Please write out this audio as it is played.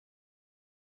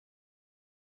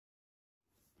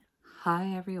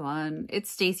Hi everyone, it's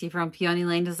Stacy from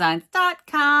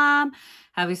PeonyLaneDesigns.com.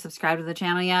 Have you subscribed to the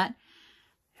channel yet?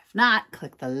 If not,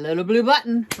 click the little blue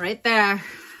button right there.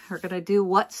 We're gonna do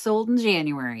what sold in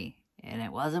January, and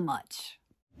it wasn't much.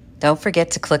 Don't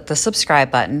forget to click the subscribe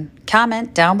button,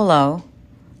 comment down below,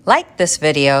 like this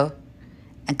video,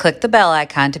 and click the bell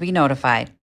icon to be notified.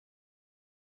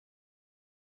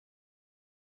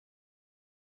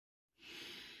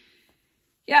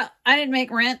 Yeah, I didn't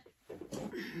make rent.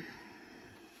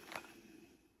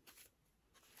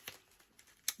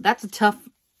 That's a tough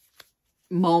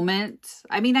moment.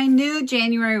 I mean, I knew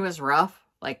January was rough.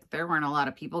 Like, there weren't a lot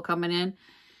of people coming in.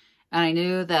 And I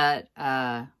knew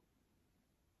that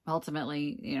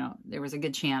ultimately, you know, there was a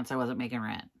good chance I wasn't making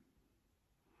rent.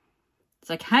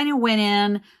 So I kind of went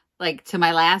in, like, to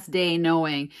my last day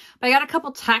knowing. But I got a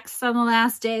couple texts on the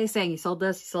last day saying, you sold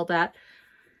this, you sold that.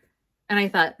 And I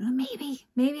thought, well, maybe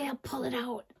I'll pull it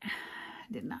out. I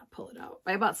did not pull it out.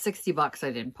 By about 60 bucks, I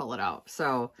didn't pull it out.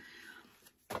 So,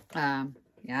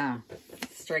 yeah,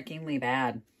 strikingly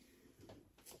bad.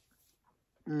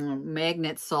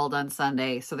 Magnets sold on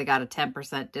Sunday, so they got a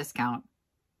 10% discount.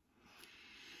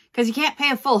 Because you can't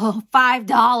pay a full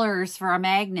 $5 for a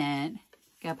magnet.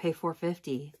 You gotta pay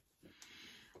 $4.50.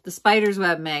 The spider's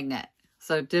web magnet.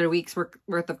 So did a week's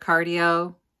worth of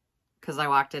cardio because I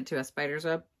walked into a spider's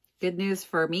web. Good news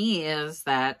for me is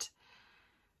that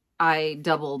I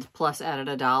doubled plus added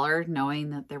 $1 knowing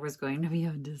that there was going to be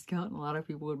a discount and a lot of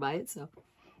people would buy it. So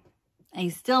I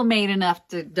still made enough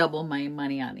to double my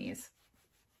money on these.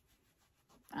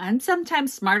 I'm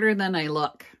sometimes smarter than I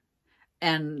look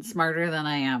and smarter than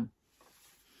I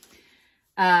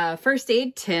am. First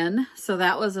aid tin. So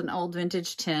that was an old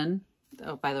vintage tin.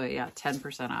 Oh, by the way, yeah,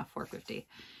 10% off, $4.50.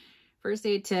 First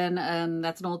aid tin, and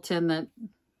that's an old tin that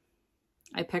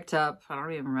I picked up. I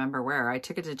don't even remember where. I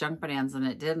took it to Junk Bonanza and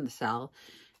it didn't sell.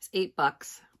 It's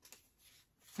 $8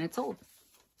 and it's old.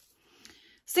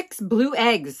 6 blue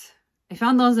eggs. I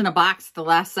found those in a box at the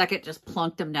last second, just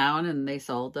plunked them down, and they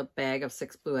sold a bag of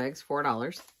 6 blue eggs,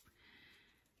 $4.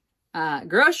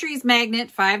 Groceries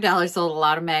magnet, $5. Sold a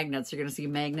lot of magnets. You're going to see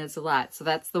magnets a lot. So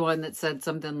that's the one that said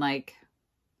something like,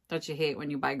 don't you hate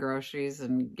when you buy groceries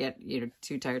and get, you know,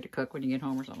 too tired to cook when you get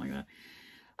home or something like that?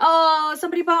 Oh,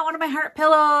 somebody bought one of my heart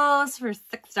pillows for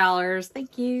 $6.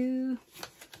 Thank you.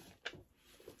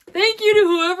 Thank you to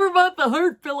whoever bought the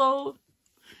heart pillow.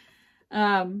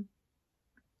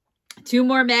 2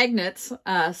 more magnets.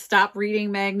 Stop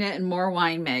reading magnet and more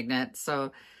wine magnet.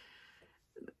 So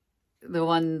the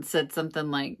one said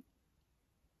something like,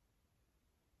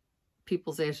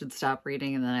 people say I should stop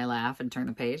reading, and then I laugh and turn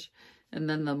the page. And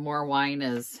then the more wine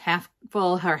is half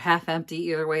full or half empty.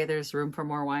 Either way, there's room for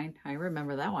more wine. I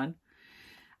remember that one.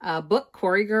 Book,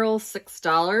 Quarry Girl,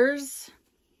 $6.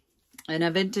 And a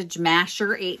vintage masher,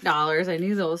 $8. I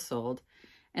knew those sold.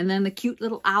 And then the cute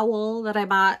little owl that I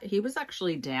bought, he was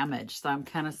actually damaged. So I'm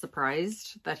kind of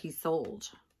surprised that he sold.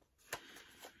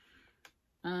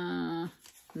 And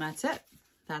that's it.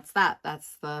 That's that.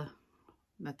 That's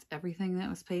everything that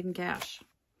was paid in cash.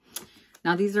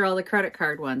 Now, these are all the credit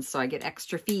card ones, so I get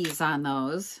extra fees on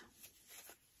those.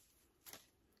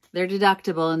 They're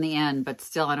deductible in the end, but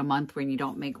still in a month when you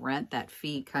don't make rent, that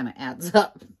fee kind of adds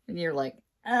up. And you're like,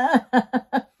 ah.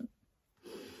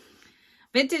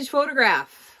 Vintage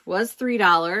photograph was $3,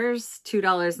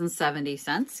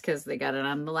 $2.70 because they got it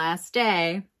on the last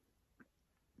day.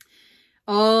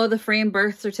 Oh, the framed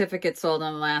birth certificate sold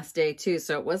on the last day too,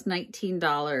 so it was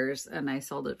 $19 and I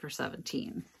sold it for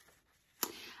 $17.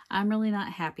 I'm really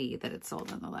not happy that it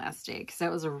sold on the last day because that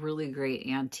was a really great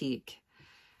antique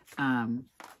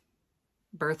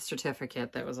birth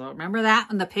certificate. That was all. Remember that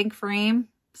in the pink frame?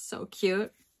 So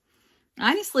cute.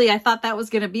 Honestly, I thought that was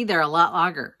going to be there a lot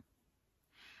longer.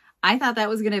 I thought that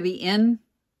was going to be in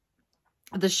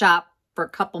the shop for a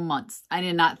couple months. I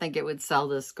did not think it would sell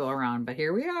this go around, but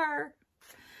here we are.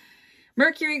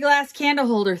 Mercury glass candle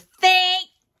holder. Thank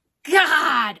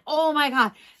God. Oh my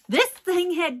God. This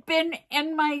thing had been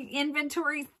in my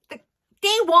inventory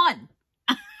day one.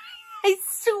 I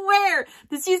swear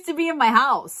this used to be in my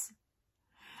house.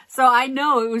 So I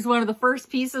know it was one of the first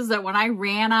pieces that when I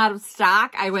ran out of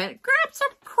stock, I went, grab some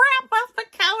crap off the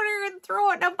counter and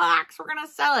throw it in a box. We're going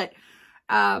to sell it.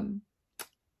 On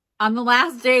the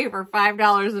last day for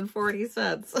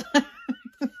 $5.40.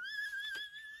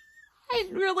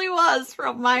 It really was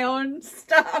from my own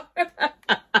stuff.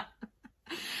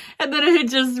 And then it had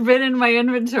just been in my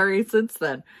inventory since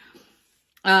then.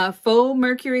 Faux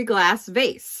mercury glass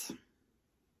vase.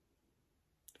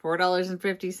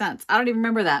 $4.50. I don't even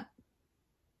remember that.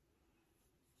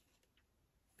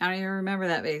 I don't even remember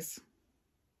that vase.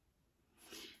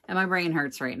 And my brain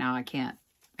hurts right now. I can't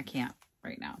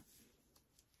right now.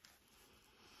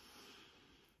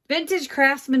 Vintage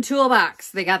Craftsman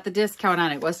Toolbox. They got the discount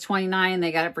on it. It was $29.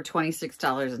 They got it for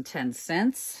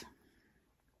 $26.10.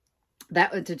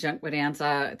 That went to Junk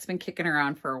Bonanza. It's been kicking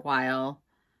around for a while.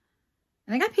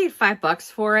 I think I paid $5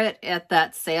 for it at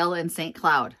that sale in St.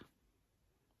 Cloud.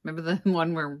 Remember the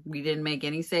one where we didn't make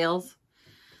any sales?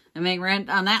 I didn't make rent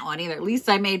on that one either. At least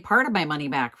I made part of my money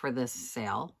back for this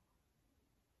sale.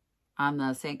 On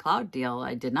the St. Cloud deal,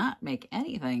 I did not make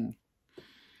anything.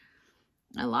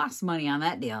 I lost money on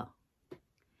that deal.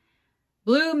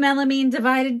 Blue melamine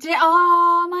divided disc.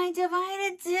 Oh, my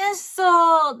divided disc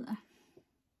sold.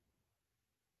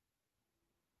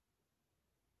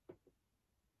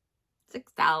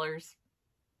 $6.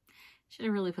 Should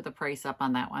have really put the price up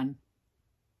on that one.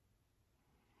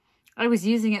 I was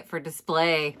using it for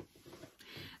display.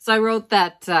 So I wrote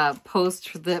that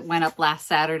post that went up last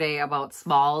Saturday about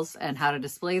smalls and how to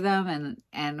display them.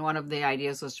 And one of the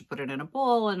ideas was to put it in a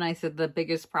bowl. And I said, the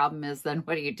biggest problem is then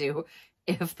what do you do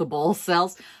if the bowl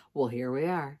sells? Well, here we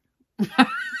are. I'm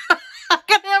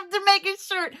going to have to make a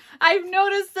shirt. I've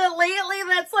noticed that lately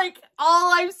that's like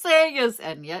all I'm saying is,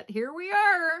 and yet here we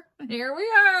are. Here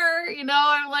we are. You know,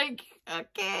 I'm like,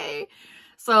 okay.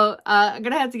 So I'm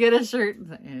going to have to get a shirt.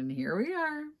 And here we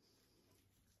are.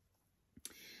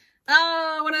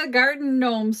 One of the garden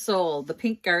gnomes sold. The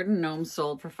pink garden gnome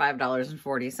sold for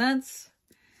 $5.40.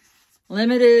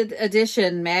 Limited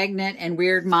edition magnet and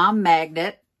weird mom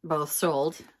magnet both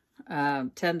sold.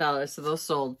 $10. So those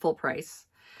sold full price.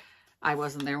 I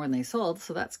wasn't there when they sold,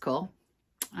 so that's cool.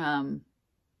 I'm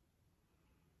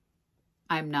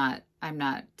not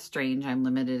strange. I'm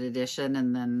limited edition,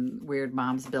 and then weird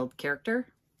moms build character.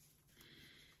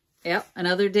 Yep.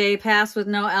 Another day passed with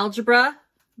no algebra.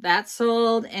 That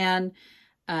sold, and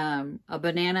a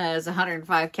banana is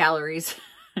 105 calories,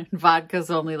 and vodka's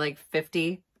only like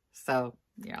 50. So,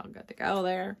 yeah, good to go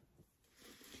there.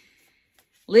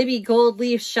 Libby gold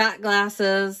leaf shot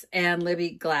glasses and Libby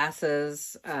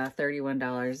glasses,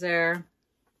 $31 there.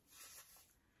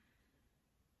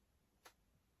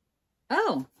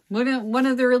 Oh, one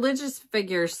of the religious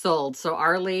figures sold. So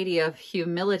Our Lady of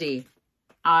Humility.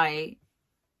 I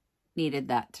needed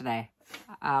that today.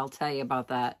 I'll tell you about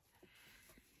that.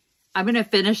 I'm going to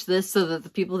finish this so that the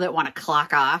people that want to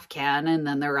clock off can, and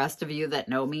then the rest of you that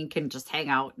know me can just hang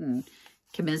out and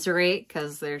commiserate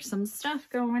because there's some stuff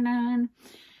going on.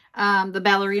 The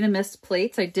ballerina mist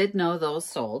plates, I did know those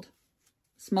sold.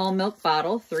 Small milk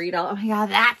bottle, $3. Oh my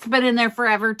God, that's been in there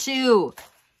forever too.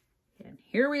 And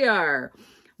here we are.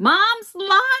 Mom's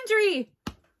laundry.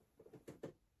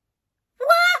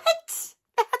 What?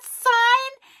 That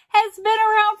sign has been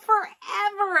around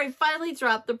forever. I finally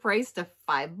dropped the price to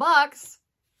 $5.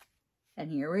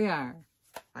 And here we are.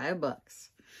 $5.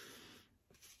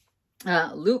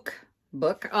 Luke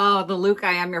book. Oh, the Luke,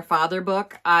 I Am Your Father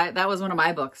book. That was one of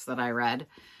my books that I read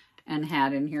and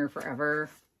had in here forever.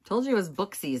 Told you it was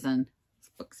book season. It's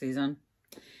book season.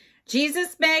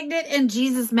 Jesus magnet and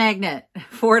Jesus magnet.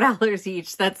 $4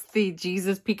 each. That's the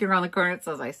Jesus peeking around the corner. It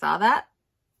says, I saw that.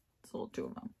 Sold 2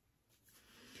 of them.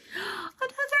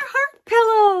 Another heart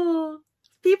pillow.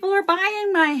 People are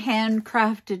buying my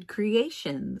handcrafted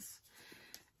creations.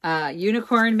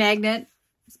 Unicorn magnet.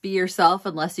 Be yourself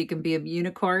unless you can be a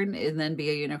unicorn and then be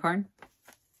a unicorn.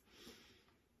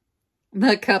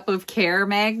 The cup of care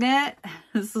magnet.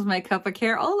 This is my cup of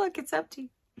care. Oh, look, it's empty.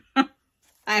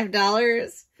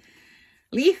 $5.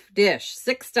 Leaf dish,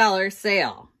 $6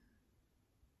 sale.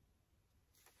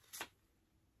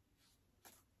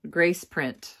 Grace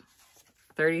print,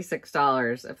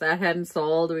 $36. If that hadn't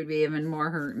sold, we'd be even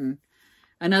more hurting.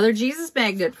 Another Jesus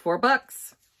magnet,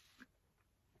 $4.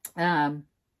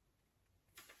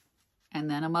 And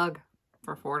then a mug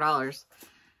for $4.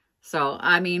 So,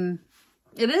 I mean,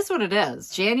 it is what it is.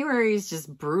 January is just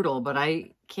brutal, but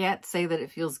I can't say that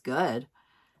it feels good.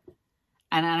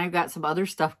 And then I've got some other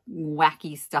stuff,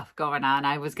 wacky stuff going on.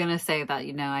 I was going to say that,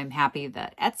 you know, I'm happy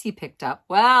that Etsy picked up.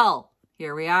 Well,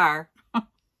 here we are.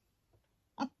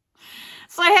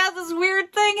 So I had this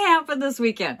weird thing happen this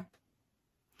weekend.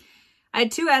 I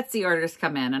had 2 Etsy orders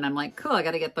come in, and I'm like, cool, I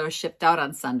got to get those shipped out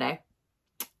on Sunday.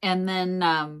 And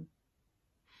then,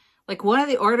 like one of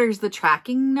the orders, the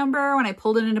tracking number, when I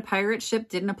pulled it into Pirate Ship,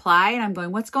 didn't apply. And I'm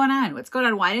going, what's going on? What's going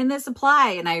on? Why didn't this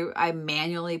apply? And I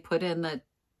manually put in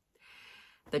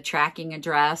the tracking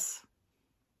address.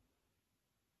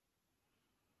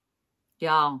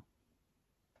 Y'all,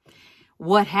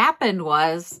 what happened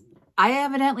was I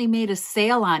evidently made a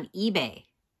sale on eBay.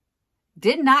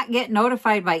 Did not get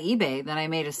notified by eBay that I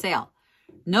made a sale.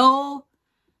 No,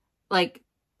 like,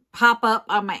 pop up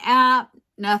on my app.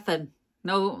 Nothing.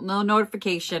 No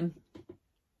notification.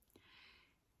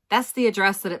 That's the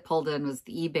address that it pulled in, was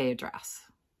the eBay address.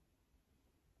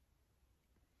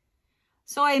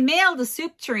 So I mailed a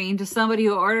soup tureen to somebody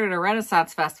who ordered a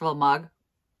Renaissance Festival mug.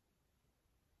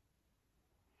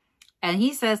 And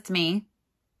he says to me,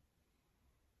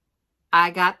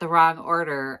 I got the wrong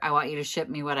order. I want you to ship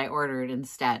me what I ordered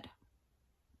instead.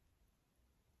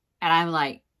 And I'm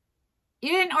like, you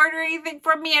didn't order anything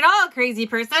from me at all, crazy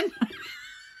person.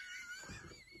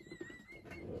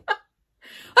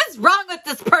 What's wrong with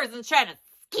this person trying to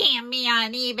scam me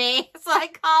on eBay? So I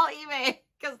call eBay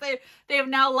because they have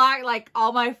now locked, like,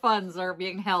 all my funds are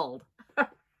being held.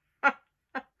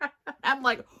 I'm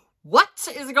like, what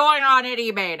is going on at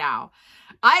eBay now?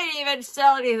 I didn't even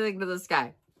sell anything to this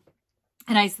guy.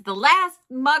 And I said, the last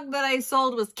mug that I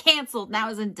sold was canceled. And that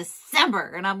was in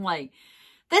December. And I'm like,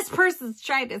 this person's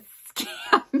trying to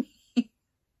scam me.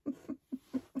 And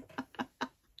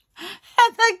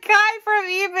the guy from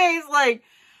eBay is like,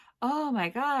 oh my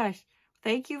gosh,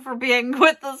 thank you for being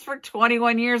with us for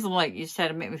 21 years. I'm like, you just had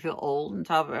to make me feel old on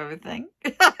top of everything.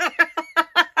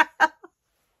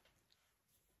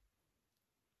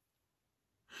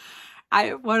 I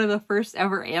have one of the first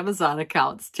ever Amazon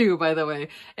accounts too, by the way.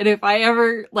 And if I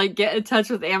ever like get in touch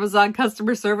with Amazon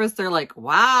customer service, they're like,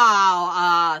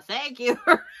 wow, thank you.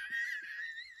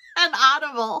 And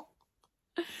Audible.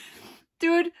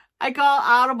 Dude, I call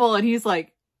Audible and he's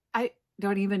like, I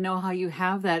don't even know how you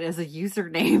have that as a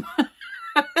username.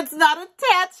 It's not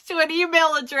attached to an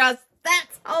email address.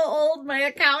 That's how old my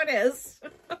account is.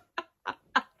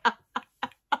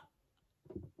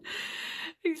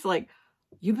 He's like,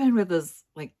 you've been with us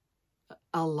like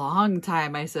a long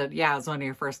time. I said, yeah, I was one of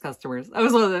your first customers. I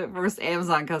was one of the first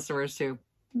Amazon customers too.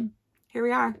 Here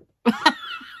we are.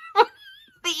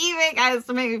 The eBay guy has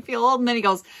to make me feel old. And then he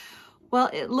goes, well,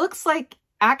 it looks like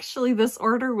actually this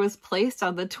order was placed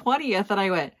on the 20th. And I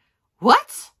went,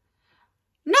 what?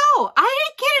 No, I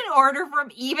didn't get an order from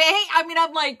eBay. I mean,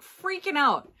 I'm like freaking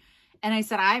out. And I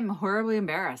said, I'm horribly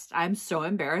embarrassed. I'm so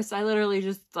embarrassed. I literally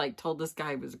just like told this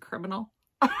guy he was a criminal.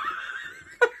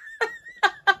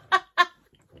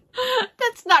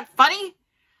 That's not funny.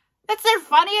 That's not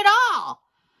funny at all.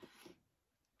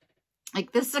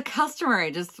 Like, this is a customer.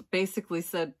 I just basically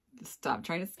said, stop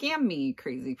trying to scam me,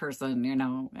 crazy person, you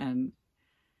know, and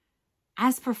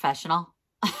as professional.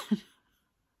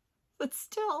 But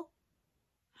still,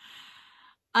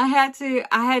 I had to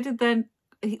then,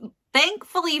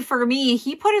 thankfully for me,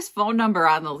 he put his phone number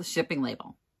on the shipping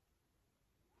label.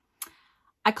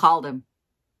 I called him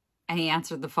and he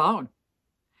answered the phone.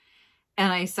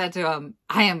 And I said to him,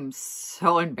 I am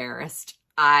so embarrassed.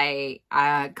 I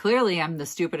clearly am the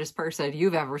stupidest person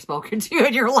you've ever spoken to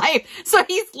in your life. So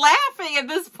he's laughing at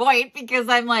this point because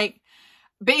I'm like,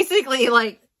 basically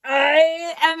like,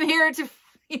 I am here to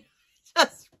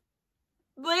just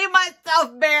leave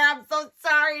myself bare. I'm so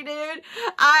sorry, dude.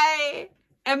 I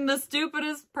am the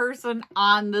stupidest person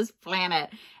on this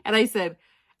planet. And I said,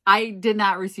 I did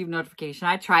not receive notification.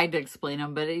 I tried to explain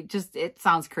them, but it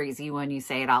sounds crazy when you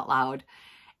say it out loud.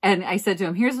 And I said to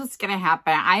him, here's what's going to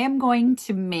happen. I am going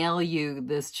to mail you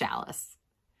this chalice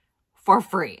for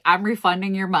free. I'm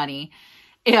refunding your money.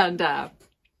 And I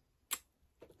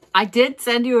did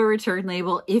send you a return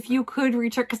label if you could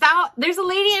return. Because now there's a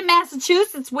lady in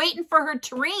Massachusetts waiting for her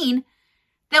tureen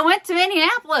that went to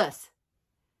Minneapolis.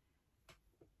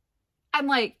 I'm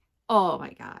like, oh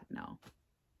my God, no.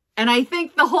 And I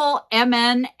think the whole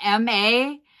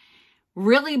MNMA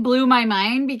really blew my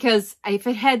mind because if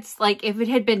it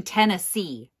had been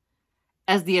Tennessee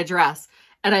as the address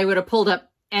and I would have pulled up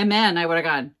MN, I would have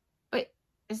gone, wait,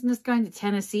 isn't this going to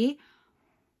Tennessee?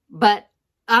 But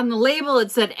on the label,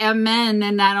 it said MN,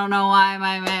 and I don't know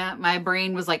why my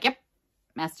brain was like, yep,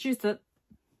 Massachusetts.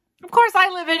 Of course I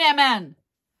live in MN.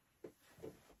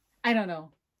 I don't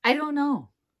know.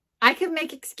 I can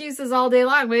make excuses all day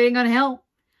long, but it ain't going to help.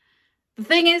 The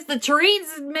thing is, the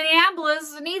tureen's in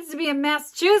Minneapolis. It needs to be in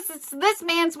Massachusetts. This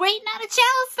man's waiting on a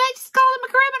chalice. I just call him a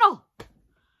criminal.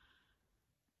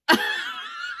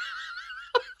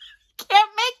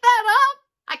 Can't make that up.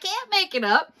 I can't make it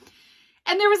up.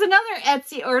 And there was another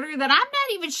Etsy order that I'm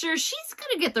not even sure she's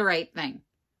going to get the right thing.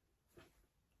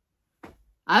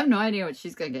 I have no idea what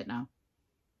she's going to get now.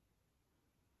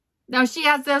 Now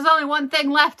there's only one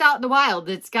thing left out in the wild.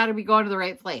 It's got to be going to the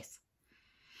right place.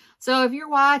 So if you're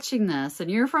watching this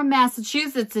and you're from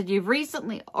Massachusetts and you've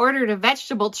recently ordered a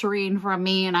vegetable tureen from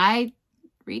me and I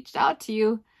reached out to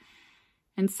you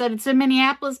and said it's in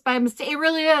Minneapolis by mistake, it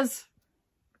really is.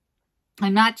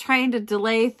 I'm not trying to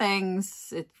delay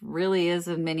things. It really is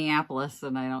in Minneapolis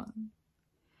and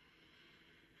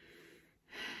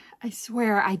I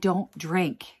swear I don't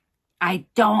drink. I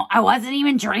wasn't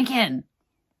even drinking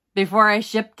before I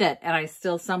shipped it, and I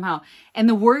still somehow, and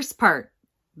the worst part,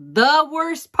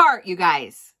 you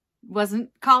guys, wasn't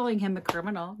calling him a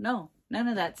criminal. No, none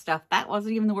of that stuff. That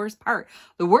wasn't even the worst part.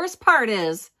 The worst part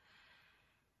is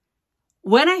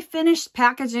when I finished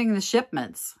packaging the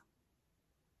shipments,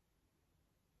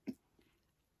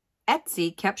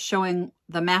 Etsy kept showing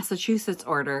the Massachusetts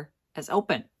order as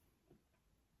open.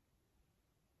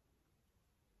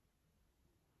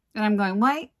 And I'm going,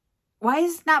 why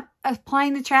is it not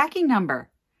applying the tracking number?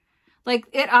 Like,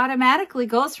 it automatically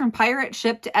goes from pirate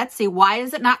ship to Etsy. Why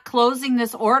is it not closing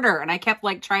this order? And I kept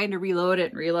like trying to reload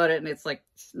it, and it's like,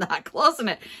 it's not closing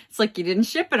it. It's like, you didn't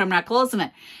ship it. I'm not closing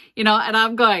it. You know, and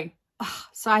I'm going, oh.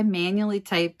 So I manually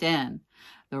typed in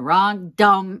the wrong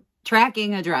dumb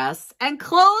tracking address and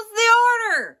closed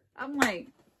the order. I'm like,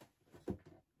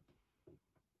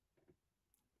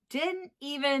 didn't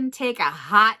even take a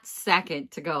hot second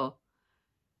to go,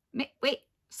 wait,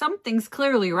 something's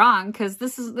clearly wrong, because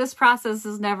this process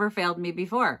has never failed me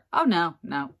before. Oh, no.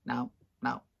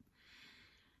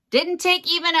 Didn't take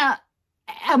even a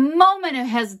moment of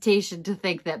hesitation to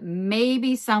think that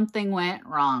maybe something went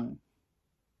wrong.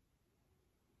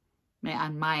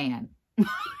 On my end.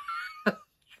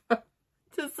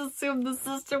 Just assumed the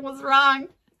system was wrong,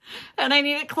 and I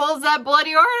need to close that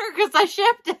bloody order because I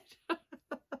shipped it.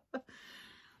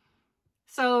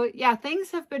 So, yeah,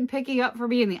 things have been picking up for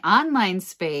me in the online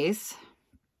space.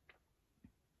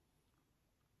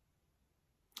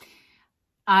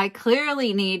 I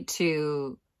clearly need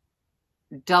to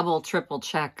double, triple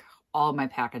check all my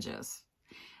packages.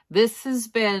 This has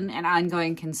been an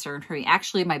ongoing concern for me.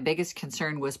 Actually, my biggest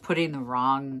concern was putting the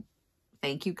wrong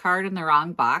thank you card in the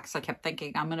wrong box. I kept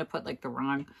thinking I'm going to put like the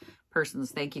wrong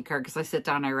person's thank you card, because I sit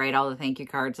down, I write all the thank you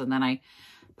cards, and then I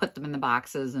put them in the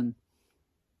boxes. And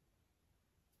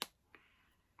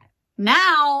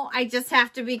now I just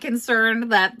have to be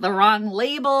concerned that the wrong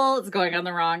label is going on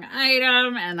the wrong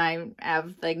item, and I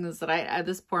have things that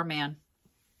this poor man,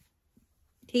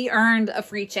 he earned a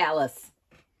free chalice.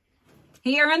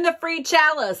 He earned the free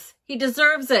chalice. He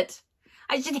deserves it.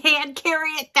 I should hand carry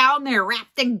it down there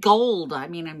wrapped in gold. I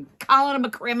mean, I'm calling him a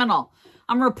criminal.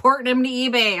 I'm reporting him to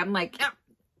eBay. I'm like, yeah,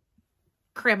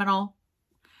 criminal.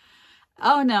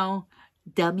 Oh no,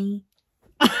 dummy.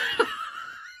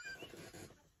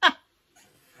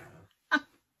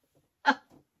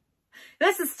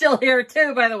 This is still here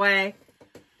too, by the way.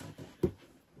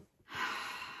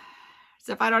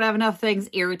 So if I don't have enough things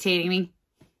irritating me,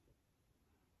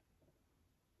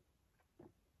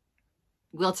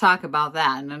 we'll talk about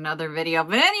that in another video.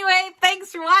 But anyway,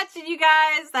 thanks for watching, you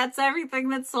guys. That's everything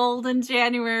that sold in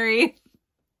January.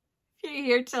 If you're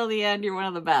here till the end, you're one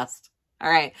of the best.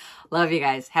 All right. Love you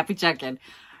guys. Happy checking.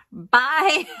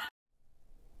 Bye.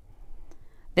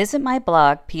 Visit my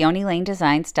blog,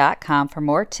 peonylanedesigns.com, for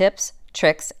more tips,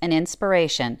 tricks, and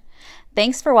inspiration.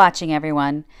 Thanks for watching,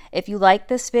 everyone. If you like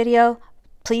this video,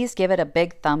 please give it a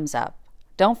big thumbs up.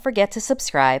 Don't forget to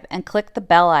subscribe and click the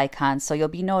bell icon so you'll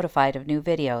be notified of new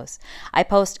videos. I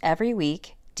post every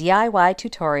week DIY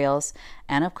tutorials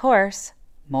and, of course,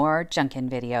 more junkin'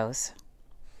 videos.